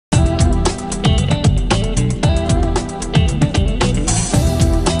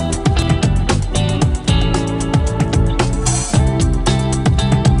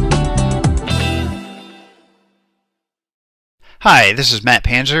Hi, this is Matt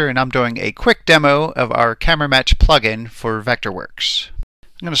Panzer, and I'm doing a quick demo of our CameraMatch plugin for Vectorworks.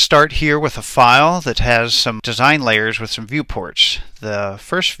 I'm going to start here with a file that has some design layers with some viewports. The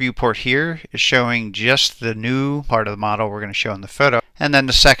first viewport here is showing just the new part of the model we're going to show in the photo, and then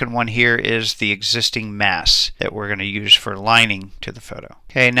the second one here is the existing mass that we're going to use for lining to the photo.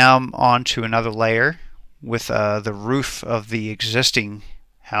 Okay, now I'm on to another layer with the roof of the existing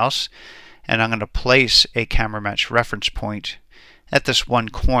house, and I'm going to place a CameraMatch reference point at this one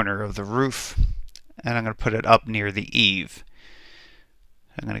corner of the roof, and I'm going to put it up near the eave.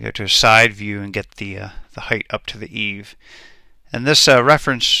 I'm going to go to a side view and get the height up to the eave. And this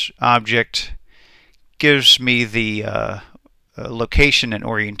reference object gives me the location and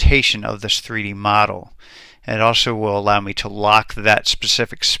orientation of this 3D model. And it also will allow me to lock that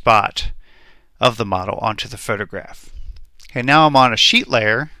specific spot of the model onto the photograph. Okay, now I'm on a sheet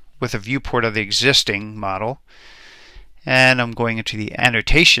layer with a viewport of the existing model, and I'm going into the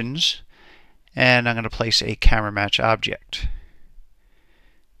annotations, and I'm going to place a CameraMatch object.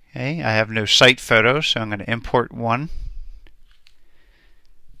 Okay, I have no site photo, so I'm going to import one.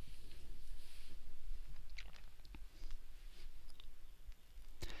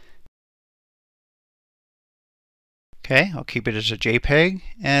 Okay, I'll keep it as a JPEG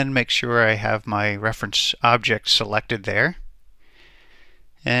and make sure I have my reference object selected there.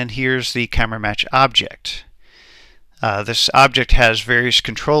 And here's the CameraMatch object. This object has various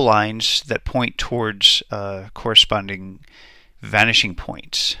control lines that point towards corresponding vanishing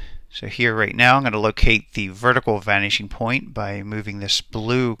points. So here right now I'm going to locate the vertical vanishing point by moving this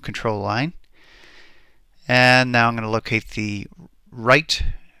blue control line. And now I'm going to locate the right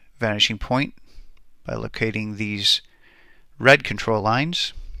vanishing point by locating these red control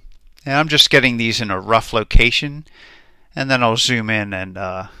lines. And I'm just getting these in a rough location, and then I'll zoom in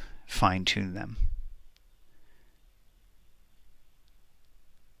and fine-tune them.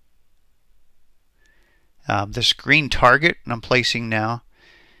 This green target I'm placing now,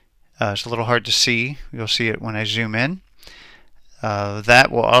 it's a little hard to see. You'll see it when I zoom in.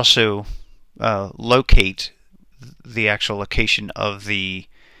 That will also locate the actual location of the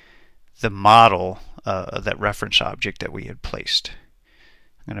model, that reference object that we had placed.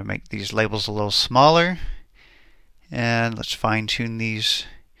 I'm going to make these labels a little smaller, and let's fine-tune these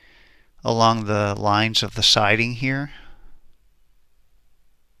along the lines of the siding here.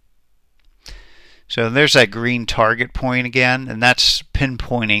 So there's that green target point again, and that's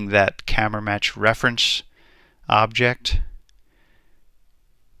pinpointing that CameraMatch reference object,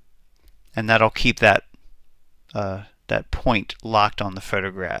 and that'll keep that that point locked on the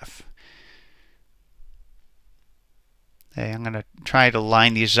photograph. Okay, I'm going to try to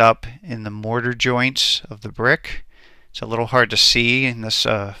line these up in the mortar joints of the brick. It's a little hard to see in this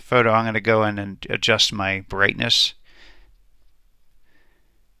photo. I'm going to go in and adjust my brightness.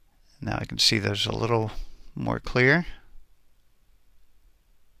 Now I can see those a little more clear.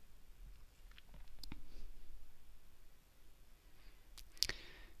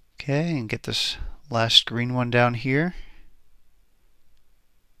 Okay, and get this last green one down here.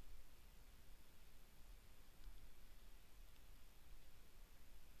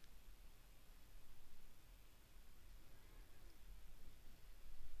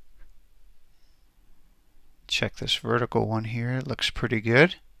 Check this vertical one here. It looks pretty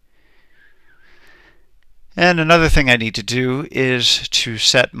good. And another thing I need to do is to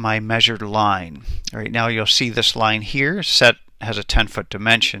set my measured line. All right, now you'll see this line here has a 10-foot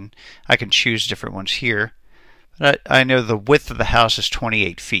dimension. I can choose different ones here. But I know the width of the house is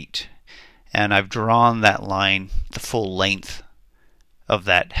 28 feet. And I've drawn that line the full length of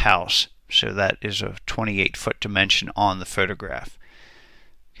that house. So that is a 28-foot dimension on the photograph.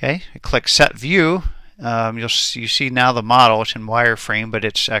 Okay, I click Set View. You see now the model. It's in wireframe, but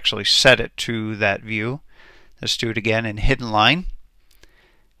it's actually set it to that view. Let's do it again in hidden line,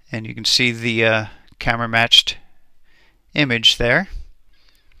 and you can see the camera matched image there.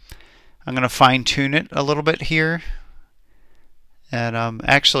 I'm going to fine tune it a little bit here, and I'm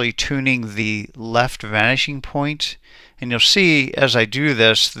actually tuning the left vanishing point, and you'll see as I do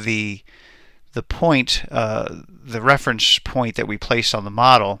this the point, the reference point that we place on the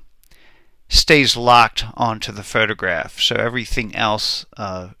model stays locked onto the photograph, so everything else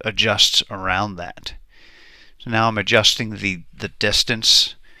adjusts around that. So now I'm adjusting the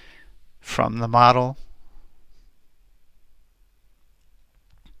distance from the model.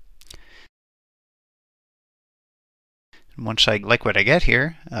 And once I like what I get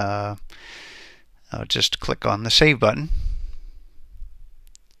here, I'll just click on the Save button.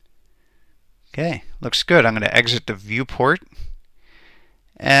 Okay, looks good. I'm going to exit the viewport,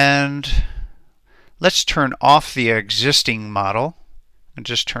 and Let's turn off the existing model and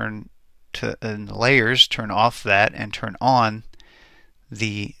just turn to in the layers, turn off that and turn on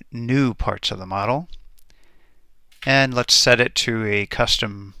the new parts of the model. And let's set it to a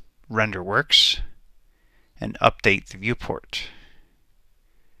custom Renderworks and update the viewport.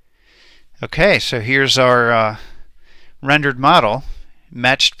 Okay, so here's our rendered model.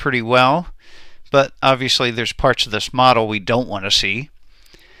 Matched pretty well, but obviously there's parts of this model we don't want to see,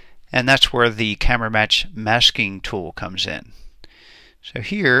 and that's where the CameraMatch masking tool comes in. So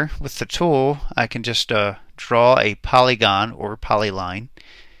here with the tool I can just draw a polygon or polyline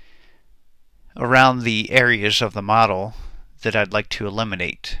around the areas of the model that I'd like to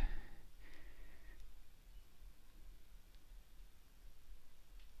eliminate.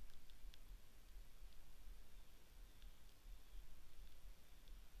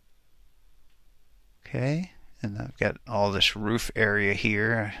 Okay, and I've got all this roof area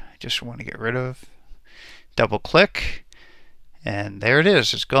here I just want to get rid of. Double click, and there it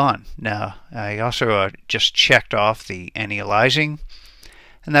is, it's gone. Now I also just checked off the anti-aliasing,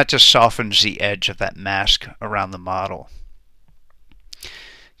 and that just softens the edge of that mask around the model.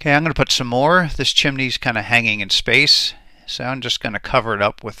 Okay, I'm going to put some more. This chimney's kind of hanging in space, so I'm just going to cover it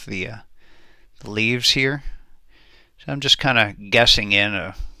up with the leaves here. So I'm just kind of guessing in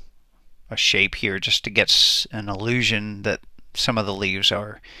a shape here just to get an illusion that some of the leaves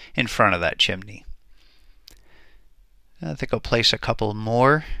are in front of that chimney. I think I'll place a couple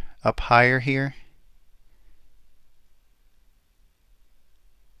more up higher here.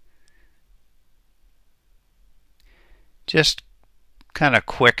 Just kind of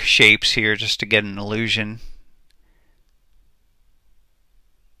quick shapes here just to get an illusion.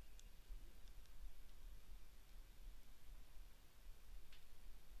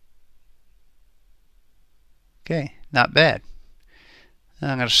 Okay, not bad.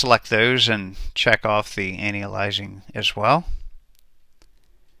 I'm going to select those and check off the anti-aliasing as well.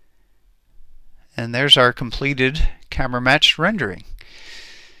 And there's our completed CameraMatch rendering.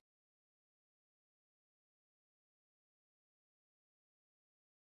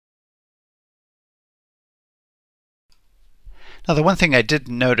 Now the one thing I did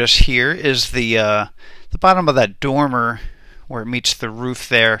notice here is the bottom of that dormer where it meets the roof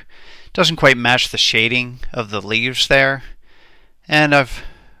there doesn't quite match the shading of the leaves there. And I've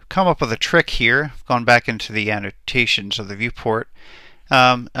come up with a trick here. I've gone back into the annotations of the viewport.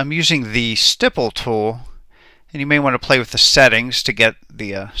 I'm using the stipple tool, and you may want to play with the settings to get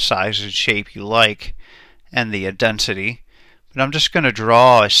the size and shape you like and the density. But I'm just going to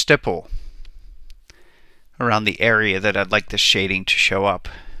draw a stipple around the area that I'd like the shading to show up.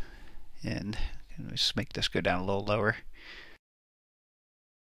 And let's make this go down a little lower.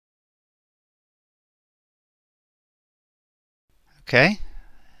 Okay,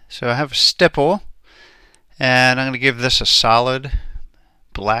 so I have a stipple, and I'm going to give this a solid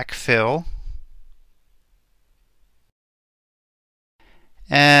black fill.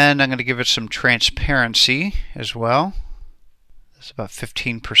 And I'm going to give it some transparency as well. That's about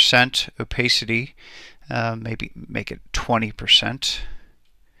 15% opacity. Maybe make it 20%.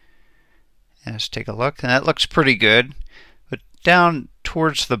 And let's take a look. And that looks pretty good. But down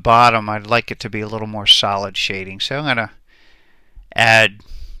towards the bottom, I'd like it to be a little more solid shading. So I'm going to add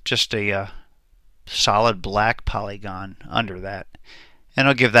just a solid black polygon under that, and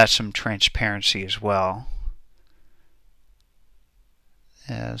I'll give that some transparency as well.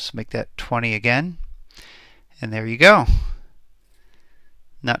 Let's make that 20 again, and there you go.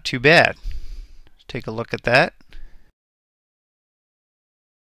 Not too bad. Let's take a look at that.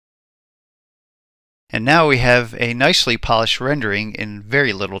 And now we have a nicely polished rendering in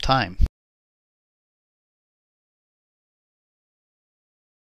very little time.